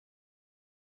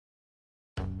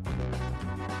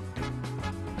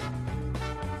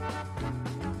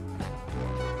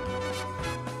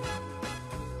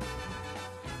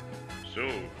So,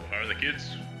 how are the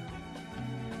kids?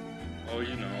 Oh,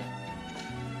 you know,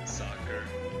 soccer.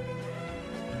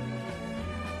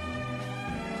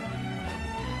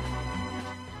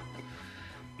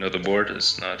 No, the board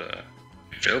is not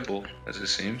available, as it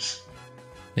seems.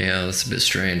 Yeah, that's a bit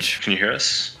strange. Can you hear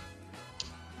us?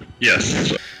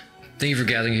 Yes. Thank you for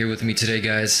gathering here with me today,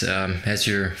 guys. As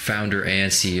your founder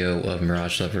and CEO of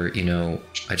Mirage Lover, you know,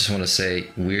 I just want to say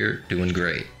we're doing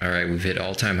great. All right, we've hit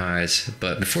all-time highs.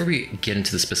 But before we get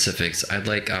into the specifics, I'd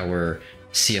like our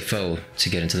CFO to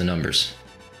get into the numbers.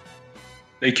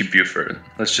 Thank you, Buford.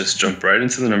 Let's just jump right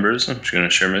into the numbers. I'm just going to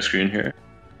share my screen here.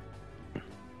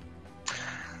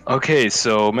 Okay,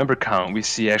 so member count, we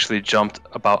see actually jumped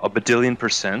about 1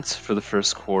 billion% for the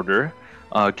first quarter.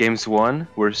 Games won,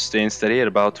 we're staying steady at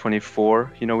about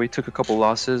 24. You know, we took a couple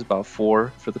losses, about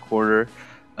 4 for the quarter.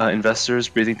 Investors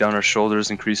breathing down our shoulders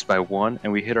increased by 1,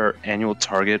 and we hit our annual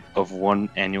target of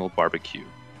 1 annual barbecue.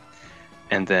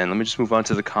 And then let me just move on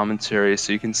to the commentary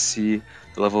so you can see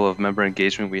the level of member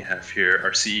engagement we have here.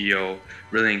 Our CEO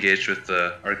really engaged with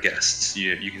our guests.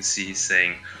 You can see he's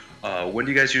saying, when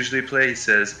do you guys usually play? He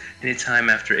says, anytime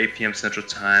after 8 p.m. Central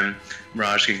Time.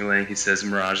 Mirage Gang, he says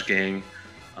Mirage Gang.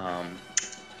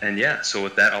 And yeah, so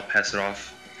with that, I'll pass it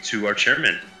off to our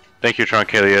chairman. Thank you,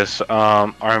 Troncalius.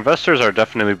 Our investors are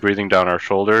definitely breathing down our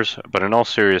shoulders, but in all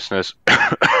seriousness,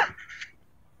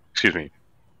 excuse me.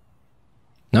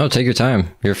 No, take your time.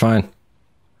 You're fine.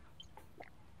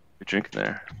 You're drinking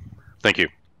there. Thank you.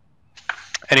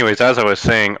 Anyways, as I was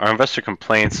saying, our investor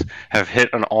complaints have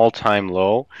hit an all-time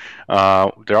low.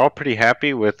 They're all pretty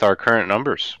happy with our current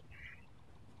numbers.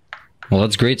 Well,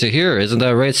 that's great to hear. Isn't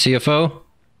that right, CFO?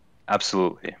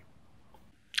 Absolutely.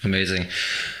 Amazing.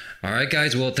 All right,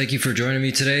 guys. Well, thank you for joining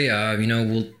me today. You know,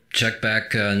 we'll check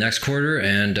back next quarter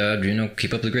and, you know,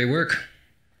 keep up the great work.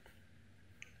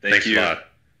 Thanks a lot.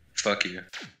 Fuck you.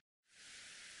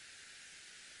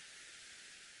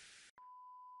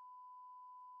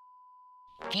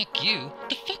 Fuck you?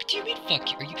 The fuck do you mean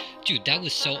fuck you? Are you... Dude, that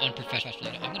was so unprofessional.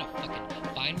 I'm gonna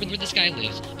fucking find where this guy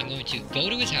lives. I'm going to go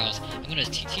to his house. I'm gonna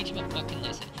teach him a fucking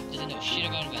lesson. He doesn't know shit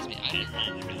about investment. I didn't...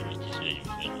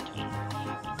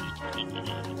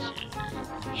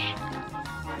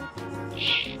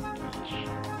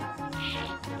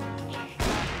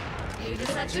 It is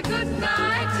such a good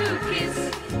night to kiss.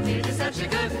 It is such a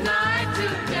good night to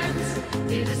dance.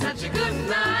 It is such a good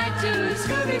night to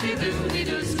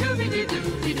Scooby-Doo-Doo-Doo,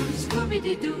 Scooby-Doo-Doo-Doo,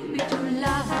 Scooby-Doo-Doo-Doo,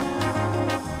 love.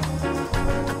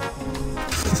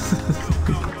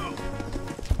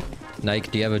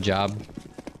 Nike, do you have a job?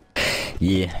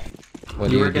 Yeah. What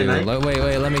do you do?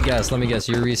 Wait, let me guess.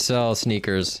 You resell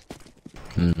sneakers.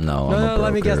 No, I'm a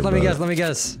broker. Let me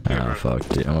guess. Oh, fuck,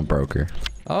 dude. I'm a broker.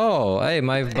 Oh, hey,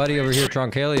 my buddy over here,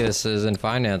 Troncalius, is in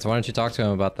finance. Why don't you talk to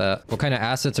him about that? What kind of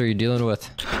assets are you dealing with?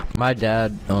 My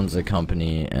dad owns a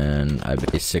company, and I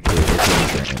basically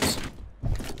it's insurance.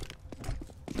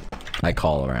 I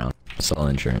call around, sell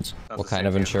insurance. What kind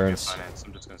of insurance?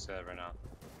 I'm just gonna say that right now.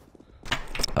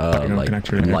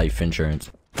 Like life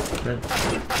insurance.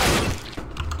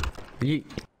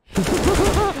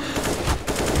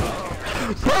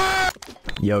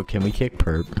 Yo, can we kick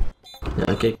Perp?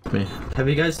 Yeah, kick me. Have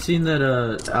you guys seen that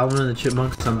Alvin and the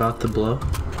Chipmunks I'm about to blow?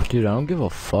 Dude, I don't give a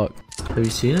fuck. Have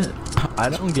you seen it? I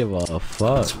don't give a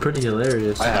fuck. It's pretty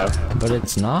hilarious. I have. But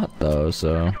it's not though,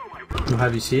 so. Well,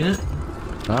 have you seen it?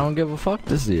 I don't give a fuck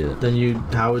to see it. Then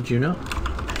how would you know?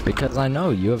 Because I know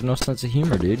you have no sense of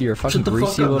humor, dude. You're a fucking Shut the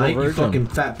greasy fuck up, little mate, virgin. you fucking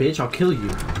fat bitch. I'll kill you.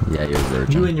 Yeah, you're a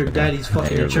virgin. You and your daddy's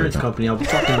fucking you're a insurance virgin. company. I'll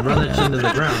fucking run that shit into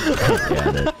the ground.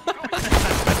 Yeah, dude.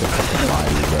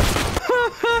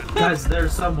 Guys, they're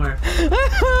somewhere.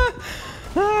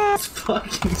 This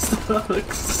fucking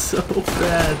sucks so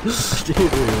bad. Dude.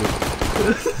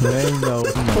 Ain't no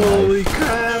Holy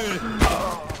crap.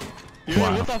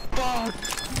 Wow. What the fuck?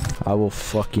 I will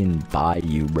fucking buy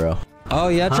you, bro. Oh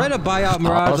yeah, try to buy out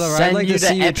Mirage Lover. I'd like to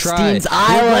see you try. Epstein's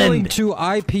Island. We're going to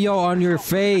IPO on your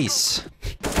face.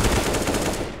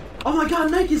 Oh my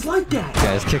god, Nike's like that.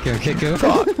 Guys, kick him.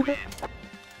 Fuck. Do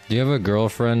you have a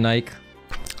girlfriend, Nike?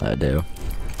 I do.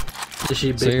 Is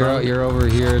she big? So you're over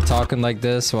here talking like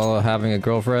this while having a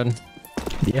girlfriend?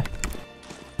 Yeah.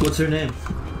 What's her name?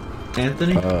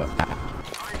 Anthony?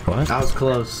 What? I was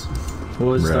close.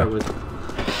 What does it start with?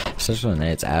 Such a name.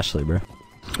 It's Ashley, bro.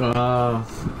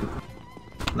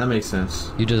 That makes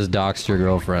sense. You just doxed your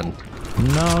girlfriend.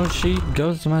 No, she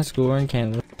goes to my school in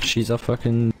Canada. She's a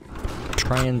fucking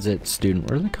transit student.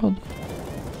 What are they called?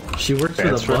 She works for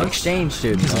the bus? Exchange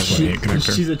student.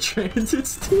 She's a transit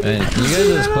student? Hey, can you guys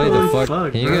just play the Holy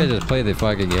fuck? Can you guys just play the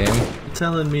fucking game? You're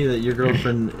telling me that your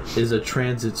girlfriend is a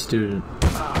transit student?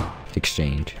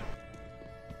 Exchange.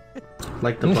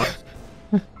 Like the bus.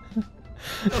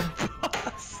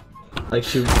 Like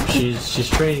she's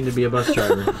training to be a bus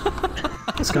driver.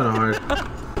 It's kind of hard.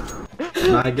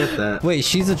 No, I get that. Wait,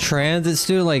 she's a transit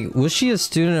student? Like, was she a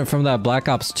student from that Black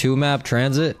Ops 2 map,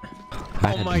 Transit?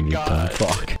 Oh my god.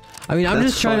 Fuck. I mean, I'm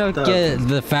That's just trying to fucked get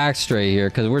the facts straight here,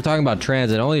 because we're talking about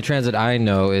transit. Only transit I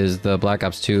know is the Black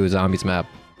Ops 2 Zombies map.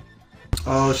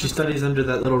 Oh, she studies under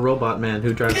that little robot man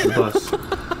who drives the bus.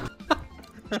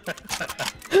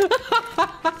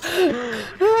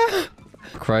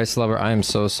 Christ lover, I am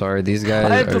so sorry. These guys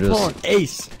I have are to pull just... an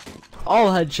ace.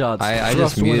 All headshots. I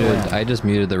just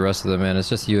muted the rest of them, man. It's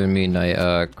just you and me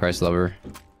tonight, Christ lover.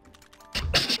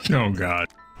 Oh god.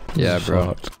 Yeah,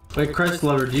 bro. Wait, Christ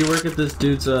lover, do you work at this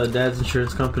dude's dad's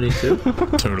insurance company too?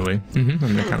 Totally. Mm-hmm.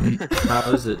 I'm an accountant.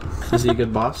 How is it? Is he a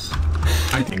good boss?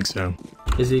 I think so.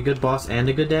 Is he a good boss and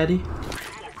a good daddy?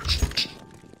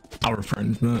 Our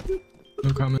friends, not.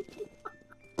 No comment.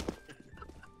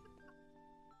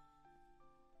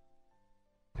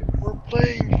 We're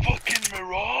playing fucking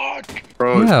Mirage!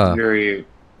 Bro, Yeah. Yuri,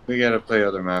 we gotta play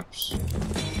other maps.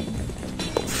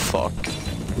 Fuck.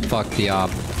 Fuck the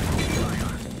op.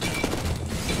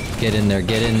 Get in there,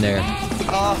 get in there.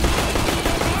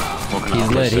 He's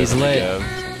lit, he's lit.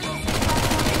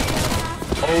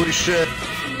 Holy shit!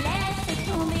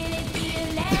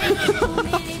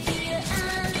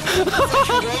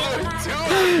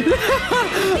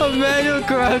 Emmanuel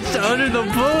crouched under the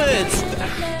bullets!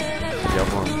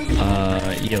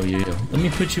 Yo. Let me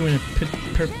put you in a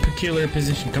peculiar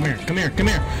position. Come here. Come here. Come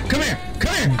here. Come here.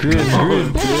 Come here. Grizz.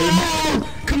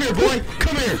 Come here, boy.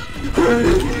 Come here.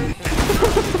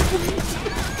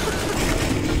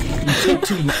 You took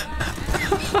too long.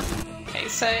 Okay,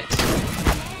 set.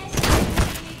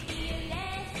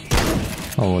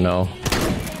 Oh no.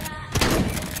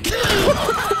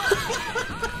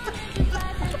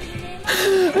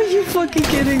 Are you fucking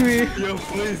kidding me? Yo,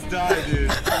 please die,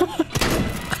 dude.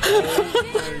 Oh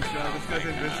my god, this guy's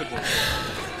invincible.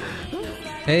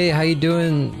 Hey, how you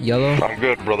doing, Yellow? I'm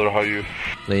good, brother. How you?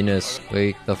 Linus,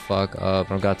 wake the fuck up. I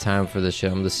don't got time for this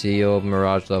shit. I'm the CEO of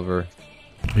Mirage Lover.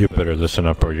 You better listen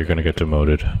up or you're gonna get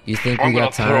demoted. You think we I'm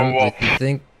got gonna time? throw up.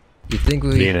 You think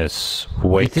we... Venus,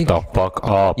 wake think- the fuck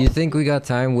up. You think we got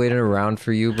time waiting around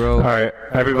for you, bro? Alright,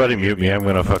 everybody mute me. I'm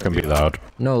gonna fucking be loud.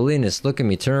 No, Linus, look at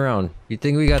me. Turn around. You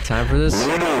think we got time for this?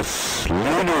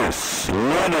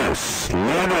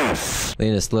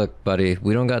 Linus, look, buddy.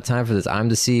 We don't got time for this. I'm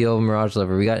the CEO of Mirage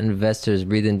Lover. We got investors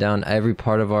breathing down every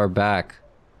part of our back.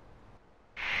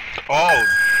 Oh!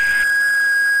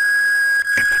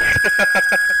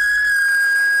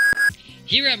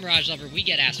 Here at Mirage Lover, we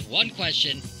get asked one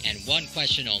question and one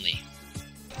question only.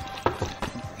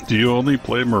 Do you only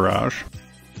play Mirage?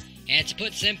 And to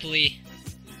put simply,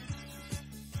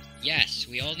 yes,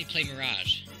 we only play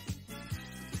Mirage.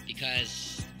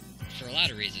 Because, for a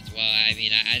lot of reasons. Well, I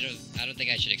mean, I don't think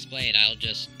I should explain. I'll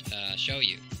just show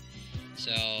you.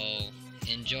 So,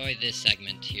 enjoy this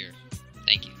segment here.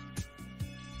 Thank you.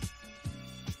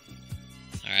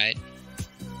 Alright.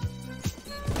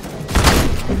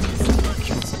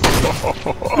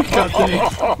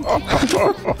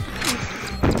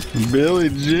 Billie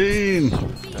Jean.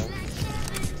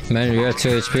 Man, you're at 2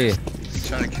 HP. You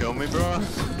trying to kill me, bro?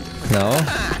 No?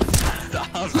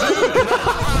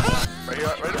 Right here,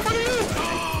 right in front of you!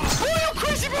 Oh, you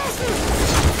crazy bastard!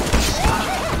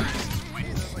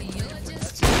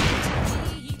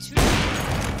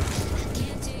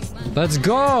 Let's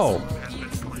go!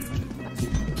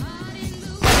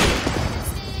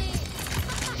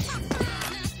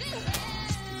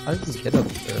 How did you get up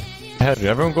there? Head,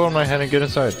 everyone go on my head and get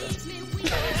inside.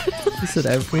 He said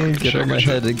everyone get on my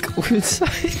head and go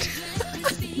inside.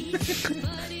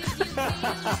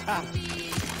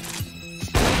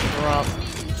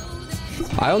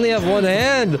 I only have one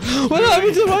hand! What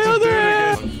happened to my other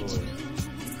hand?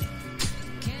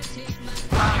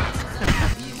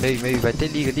 Meio, vai ter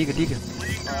liga.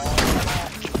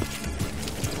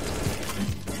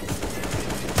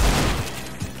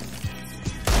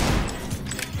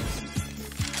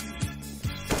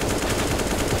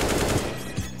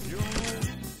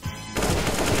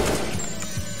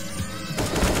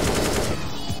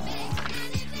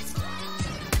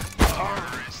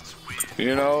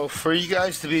 You know, for you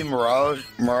guys to be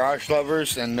Mirage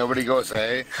lovers and nobody goes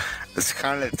hey, it's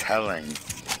kind of telling.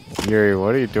 Yuri,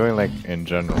 what are you doing, like, in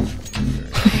general?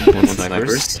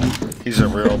 Snipers? He's a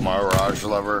real Mirage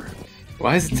lover.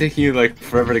 Why is it taking you, like,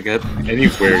 forever to get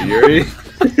anywhere, Yuri?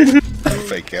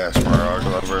 Fake ass Mirage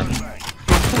lover.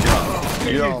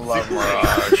 You don't love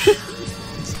Mirage.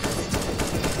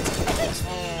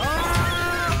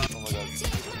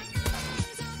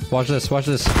 Watch this, watch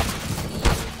this.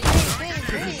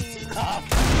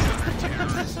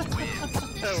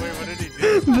 what did he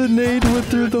do? The nade went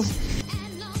through the.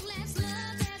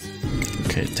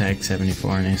 Okay, tag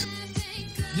 74 and he's.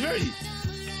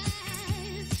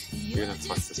 You're gonna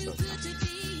fuck this up.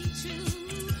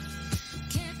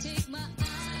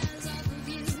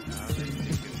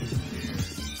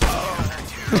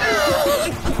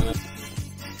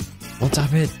 What's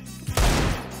up, it?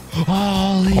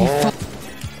 Holy fuck!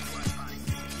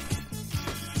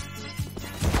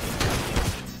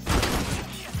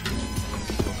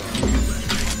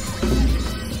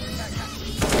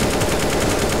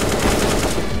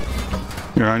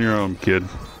 You're on your own, kid.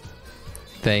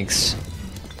 Thanks.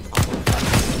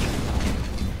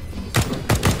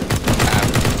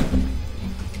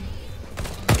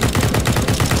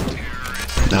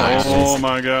 Nice. Oh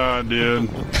my god, dude.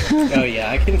 Oh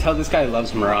yeah, I can tell this guy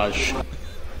loves Mirage.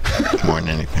 More than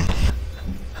anything.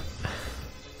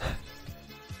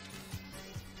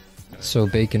 So,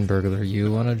 Bacon Burglar,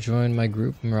 you want to join my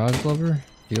group, Mirage Lover?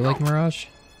 Do you like Mirage?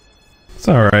 It's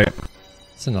alright.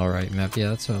 It's an alright map, yeah,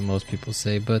 that's what most people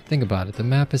say, but think about it, the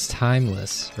map is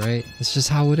timeless, right? It's just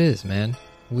how it is, man.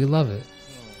 We love it.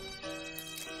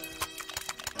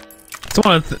 It's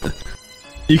one of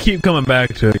you keep coming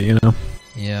back to it, you know?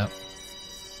 Yeah.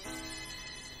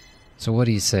 So what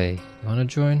do you say? You want to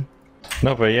join?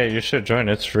 No, but yeah, you should join,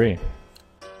 it's free.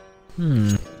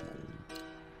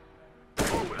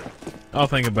 I'll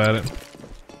think about it.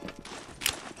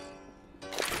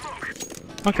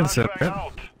 I'll consider it.